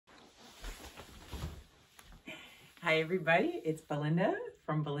Hi everybody, it's Belinda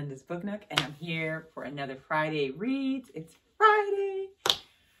from Belinda's Book Nook, and I'm here for another Friday Reads. It's Friday.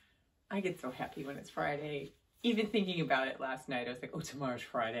 I get so happy when it's Friday. Even thinking about it last night, I was like, oh, tomorrow's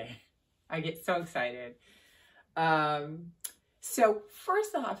Friday. I get so excited. So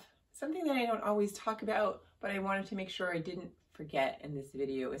first off, something that I don't always talk about, but I wanted to make sure I didn't forget in this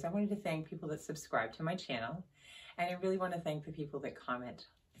video is I wanted to thank people that subscribe to my channel. And I really want to thank the people that comment,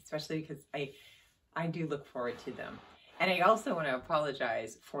 especially because I do look forward to them. And I also want to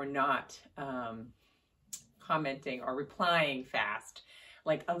apologize for not commenting or replying fast.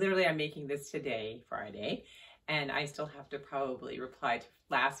 Like literally I'm making this today, Friday, and I still have to probably reply to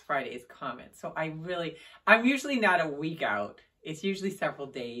last Friday's comments. So I'm usually not a week out. It's usually several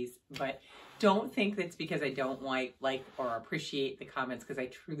days, but don't think that's because I don't like or appreciate the comments, because I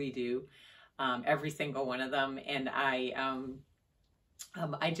truly do. Every single one of them. And I'm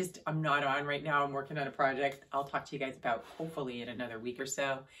not on right now. I'm working on a project I'll talk to you guys about hopefully in another week or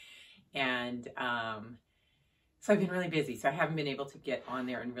so. And so I've been really busy, so I haven't been able to get on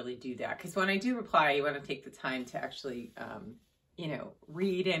there and really do that. Because when I do reply, I want to take the time to actually,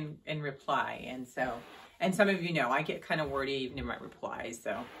 read and reply. And some of you know, I get kind of wordy even in my replies,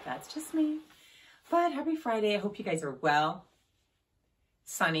 so that's just me. But happy Friday. I hope you guys are well.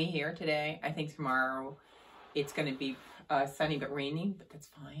 Sunny here today. I think tomorrow it's going to be sunny but raining, but that's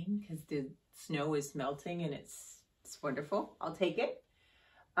fine because the snow is melting and it's wonderful. I'll take it.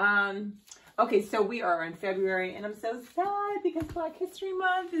 Okay, so we are in February and I'm so sad because Black History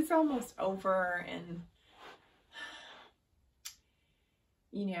Month is almost over, and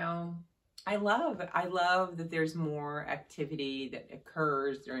I love that there's more activity that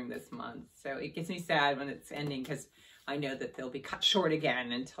occurs during this month. So it gets me sad when it's ending because I know that they'll be cut short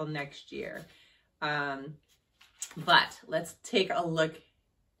again until next year. But let's take a look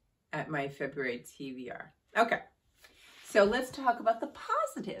at my February TBR. Okay, so let's talk about the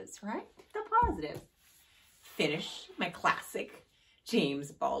positives, right? The positives. Finish my classic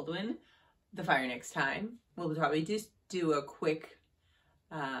James Baldwin, The Fire Next Time. We'll probably just do a quick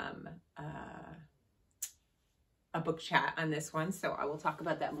a book chat on this one, so I will talk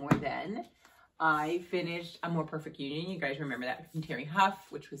about that more then. I finished A More Perfect Union. You guys remember that from Terry Huff,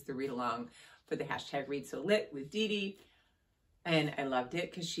 which was the read along for the hashtag Read So Lit with Dee Dee. And I loved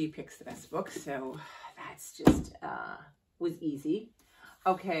it because she picks the best books. So that's just, was easy.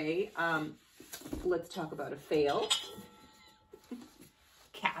 Okay, let's talk about a fail.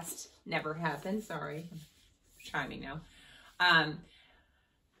 Cast never happened. Sorry, I'm chiming now.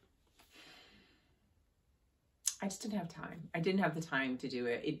 I just didn't have time. I didn't have the time to do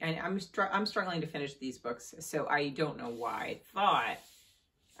it. And I'm struggling to finish these books, so I don't know why I thought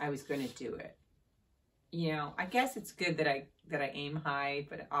I was going to do it. I guess it's good that I aim high,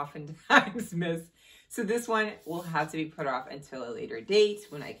 but oftentimes miss. So this one will have to be put off until a later date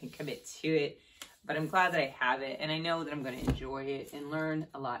when I can commit to it. But I'm glad that I have it, and I know that I'm going to enjoy it and learn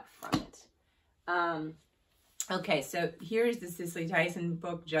a lot from it. Okay, so here's the Cicely Tyson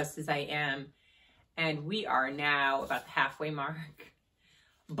book, Just As I Am. And we are now about the halfway mark.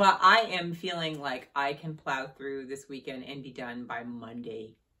 But I am feeling like I can plow through this weekend and be done by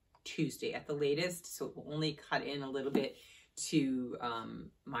Monday, Tuesday at the latest. So it will only cut in a little bit to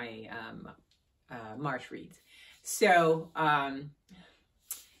my March reads. So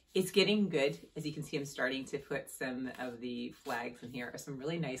it's getting good. As you can see, I'm starting to put some of the flags in here. Some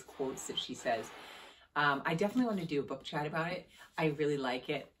really nice quotes that she says. I definitely want to do a book chat about it. I really like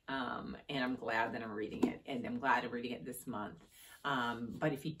it. And I'm glad that I'm reading it, and I'm glad I'm reading it this month.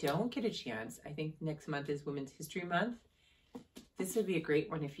 But if you don't get a chance, I think next month is Women's History Month. This would be a great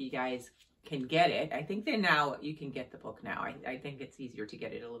one if you guys can get it. I think that now you can get the book now. I think it's easier to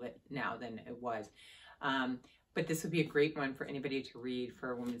get it a little bit now than it was. But this would be a great one for anybody to read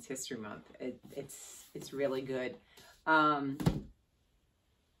for Women's History Month. It's really good.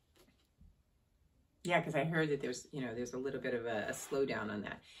 Yeah, because I heard that there's a little bit of a slowdown on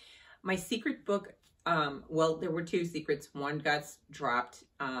that. My secret book, well, there were two secrets. One got dropped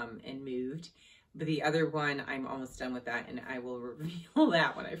and moved, but the other one, I'm almost done with that, and I will reveal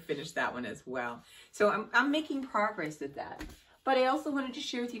that when I finish that one as well. So I'm making progress with that. But I also wanted to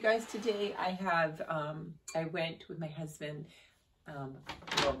share with you guys today, I went with my husband a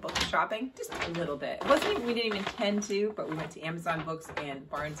little book shopping, just a little bit. We didn't even intend to, but we went to Amazon Books and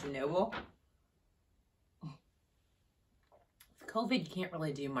Barnes & Noble. COVID, you can't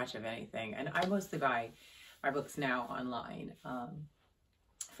really do much of anything. And I mostly buy my books now online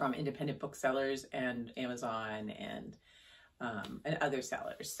from independent booksellers and Amazon and other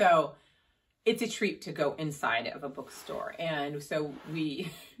sellers. So it's a treat to go inside of a bookstore. And so we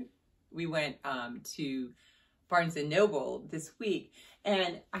went to Barnes & Noble this week.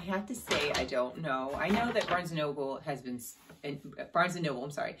 And I have to say, I don't know. I know that Barnes & Noble has been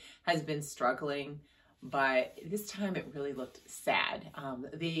struggling, but this time it really looked sad.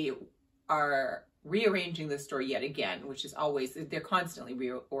 They are rearranging the store yet again, which is always, they're constantly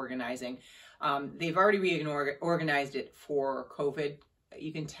reorganizing. They've already reorganized it for COVID.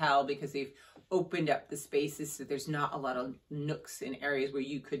 You can tell because they've opened up the spaces, so there's not a lot of nooks in areas where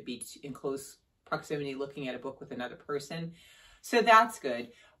you could be in close proximity looking at a book with another person. So that's good,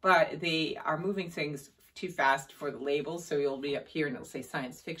 but they are moving things too fast for the labels. So you'll be up here and it'll say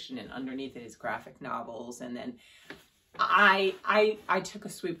science fiction, and underneath it is graphic novels. And then I took a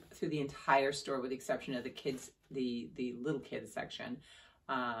sweep through the entire store with the exception of the kids, the little kids section,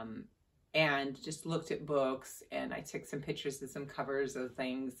 and just looked at books, and I took some pictures of some covers of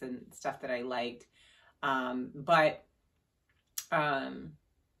things and stuff that I liked. But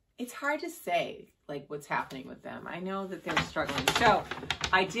it's hard to say like what's happening with them. I know that they're struggling. So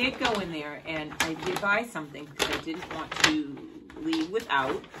I did go in there and I did buy something because I didn't want to leave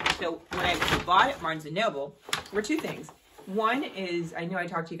without. So what I bought at Barnes & Noble were two things. One is, I know I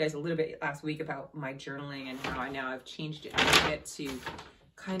talked to you guys a little bit last week about my journaling and how I've changed it a bit to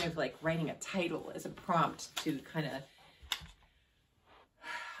kind of like writing a title as a prompt to kind of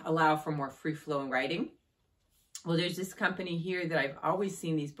allow for more free-flowing writing. Well, there's this company here that I've always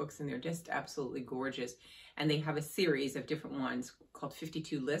seen these books, and they're just absolutely gorgeous. And they have a series of different ones called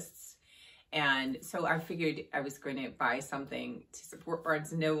 52 Lists. And so I figured I was going to buy something to support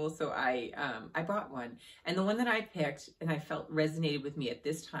Barnes & Noble, so I bought one. And the one that I picked, and I felt resonated with me at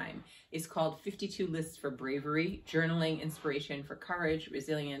this time, is called 52 Lists for Bravery, Journaling Inspiration for Courage,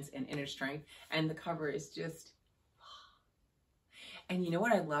 Resilience, and Inner Strength. And the cover is just... And you know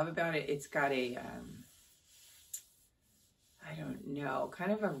what I love about it? It's got a... I don't know,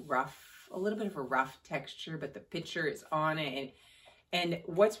 kind of a little bit of a rough texture, but the picture is on it. And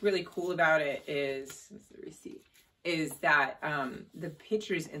what's really cool about it is, what's the receipt, is that the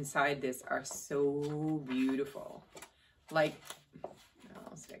pictures inside this are so beautiful. Like,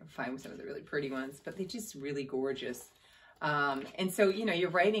 I'll see if I can find some of the really pretty ones, but they're just really gorgeous. And so, you know,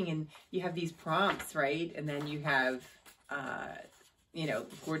 you're writing and you have these prompts, right? And then you have, you know,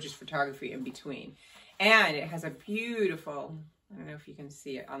 gorgeous photography in between. And it has a beautiful, I don't know if you can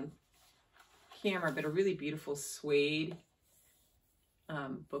see it on camera, but a really beautiful suede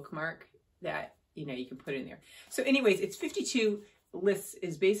bookmark that, you know, you can put in there. So anyways, it's 52 lists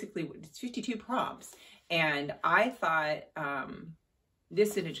is basically, it's 52 prompts. And I thought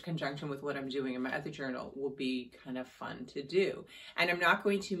this in conjunction with what I'm doing in my other journal will be kind of fun to do. And I'm not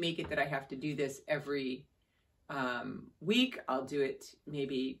going to make it that I have to do this every week. I'll do it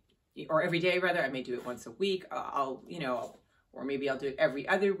maybe, or every day rather. I may do it once a week. I'll, you know, or maybe I'll do it every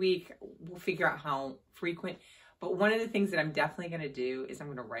other week. We'll figure out how frequent. But one of the things that I'm definitely going to do is I'm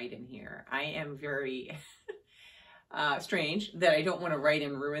going to write in here. I am very strange that I don't want to write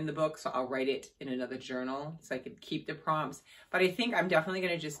and ruin the book, so I'll write it in another journal so I could keep the prompts. But I think I'm definitely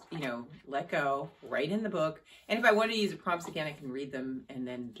going to just, you know, let go, write in the book. And if I want to use the prompts again, I can read them and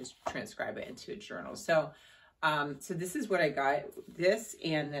then just transcribe it into a journal. So so this is what I got, this,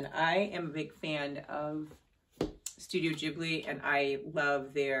 and then I am a big fan of Studio Ghibli, and I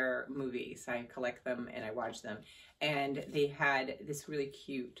love their movies. I collect them and I watch them. And they had this really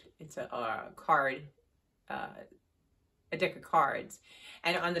cute, it's a card, a deck of cards.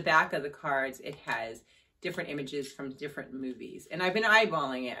 And on the back of the cards, it has different images from different movies. And I've been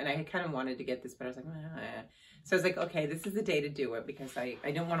eyeballing it, and I kind of wanted to get this, but I was like, So I was like, okay, this is the day to do it, because I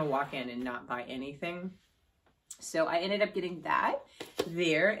don't want to walk in and not buy anything. So I ended up getting that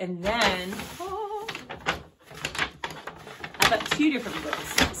there. And then I got two different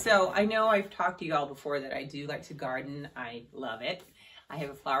books. So I know I've talked to you all before that I do like to garden. I love it. I have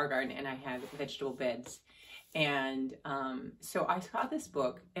a flower garden and I have vegetable beds. And so I saw this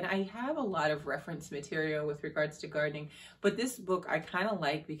book, and I have a lot of reference material with regards to gardening, but this book I kind of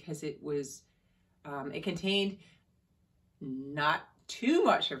like because it was, it contained not too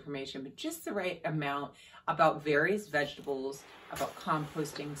much information, but just the right amount about various vegetables, about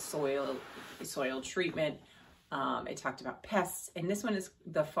composting, soil treatment. It talked about pests, and this one is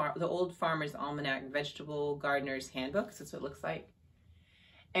the Old Farmer's Almanac Vegetable Gardener's Handbook. So that's what it looks like.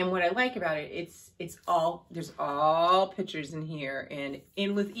 And what I like about it, there's all pictures in here, and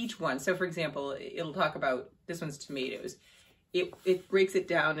in with each one. So for example, it'll talk about, this one's tomatoes. It breaks it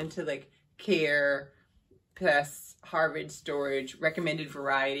down into like care, pests, harvest, storage, recommended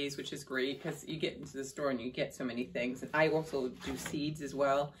varieties, which is great because you get into the store and you get so many things. And I also do seeds as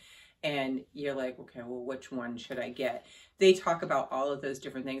well. and you're like, okay, well, which one should I get? They talk about all of those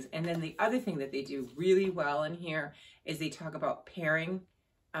different things. And then the other thing that they do really well in here is they talk about pairing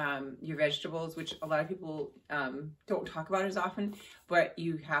your vegetables, which a lot of people don't talk about as often, but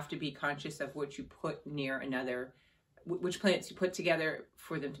you have to be conscious of what you put near another, which plants you put together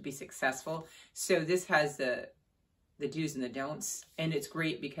for them to be successful. So this has the do's and the don'ts, and it's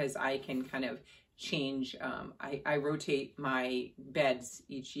great because I can kind of change. I rotate my beds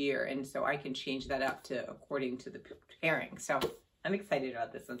each year, and so I can change that up to according to the pairing. So I'm excited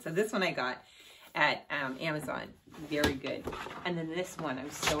about this one. So this one I got at Amazon. Very good. And then this one I'm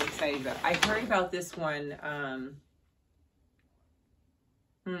so excited about. I heard about this one.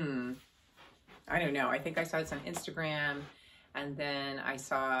 I don't know. I think I saw this on Instagram, and then I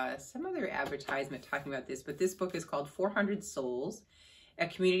saw some other advertisement talking about this, but this book is called 400 Souls, A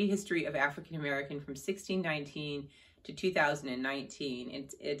Community History of African American from 1619 to 2019.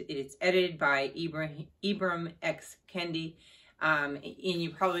 It's edited by Ibram X. Kendi, and you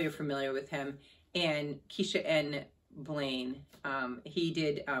probably are familiar with him, and Keisha N. Blaine. He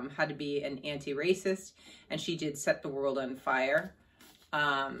did How to Be an Anti-Racist, and she did Set the World on Fire.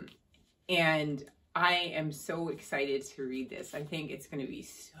 And I am so excited to read this. I think it's going to be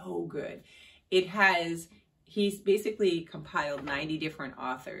so good. He's basically compiled 90 different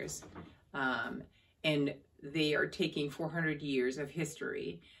authors, and they are taking 400 years of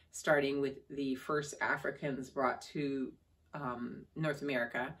history, starting with the first Africans brought to North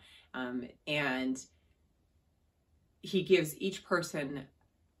America, and he gives each person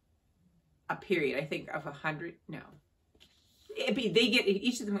a period, I think, of 100, no. They get,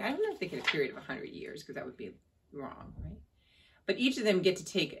 each of them, I don't know if they get a period of 100 years, because that would be wrong, right? But each of them get to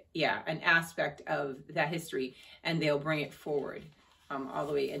take, an aspect of that history, and they'll bring it forward all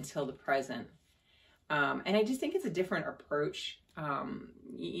the way until the present. And I just think it's a different approach. I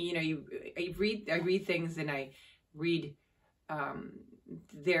read things, and I read,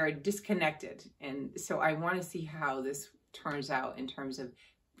 they're disconnected. And so I want to see how this turns out in terms of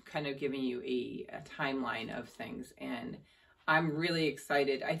kind of giving you a timeline of things. And I'm really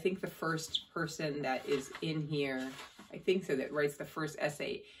excited. I think the first person that is in here, I think so, that writes the first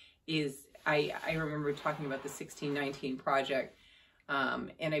essay is, I remember talking about the 1619 Project,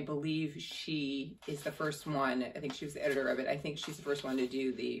 and I believe she is the first one. I think she was the editor of it. I think she's the first one to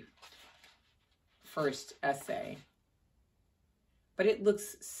do the first essay. But it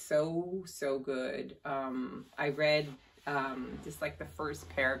looks so, so good. I read just like the first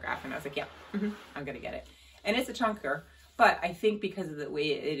paragraph, and I was like, yeah, I'm going to get it. And it's a chunker. But I think because of the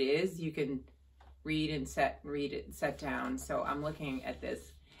way it is, you can read it and set down. So I'm looking at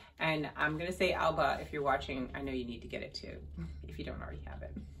this, and I'm going to say, Alba, if you're watching, I know you need to get it too, if you don't already have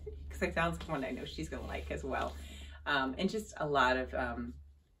it, because it sounds like one I know she's going to like as well. And just a lot of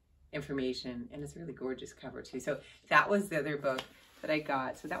information, and it's a really gorgeous cover too. So that was the other book that I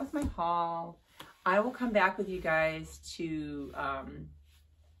got. So that was my haul. I will come back with you guys to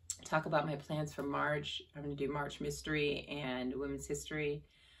talk about my plans for March. I'm going to do March Mystery and Women's History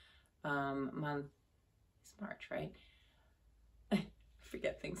month. It's March, right? I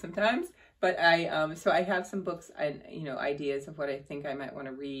forget things sometimes. But so I have some books and ideas of what I think I might want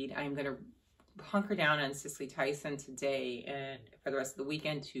to read. I'm going to hunker down on Cicely Tyson today and for the rest of the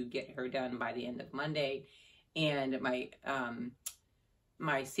weekend to get her done by the end of Monday, and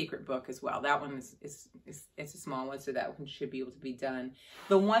my secret book as well. That one is it's a small one, so that one should be able to be done.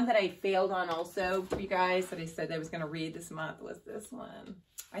 The one that I failed on also for you guys that I said I was going to read this month was this one.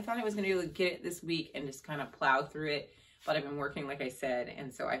 I thought I was going to be able to get it this week and just kind of plow through it, but I've been working, like I said,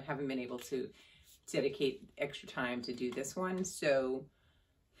 and so I haven't been able to dedicate extra time to do this one. So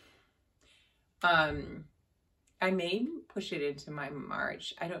I may push it into my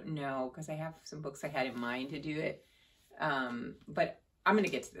March. I don't know, because I have some books I had in mind to do it, but I'm going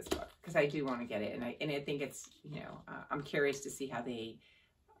to get to this book because I do want to get it. And I think it's, I'm curious to see how they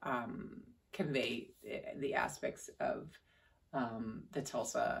convey the aspects of the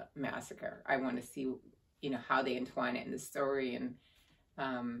Tulsa massacre. I want to see, how they entwine it in the story, and,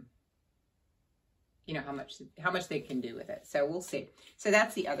 how much they can do with it. So we'll see. So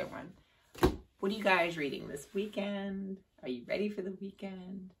that's the other one. What are you guys reading this weekend? Are you ready for the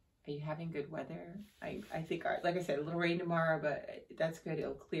weekend? Are you having good weather? I think, like I said, a little rain tomorrow, but that's good.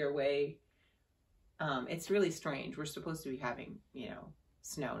 It'll clear away. It's really strange. We're supposed to be having,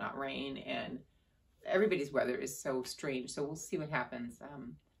 snow, not rain, and everybody's weather is so strange. So we'll see what happens.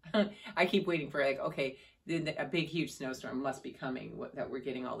 I keep waiting for okay, a big, huge snowstorm must be coming, that we're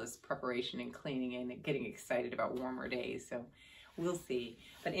getting all this preparation and cleaning and getting excited about warmer days. So we'll see.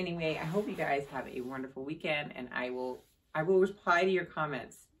 But anyway, I hope you guys have a wonderful weekend, and I will reply to your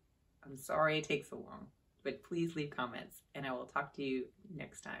comments I'm sorry it takes so long, but please leave comments and I will talk to you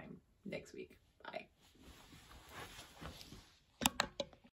next week.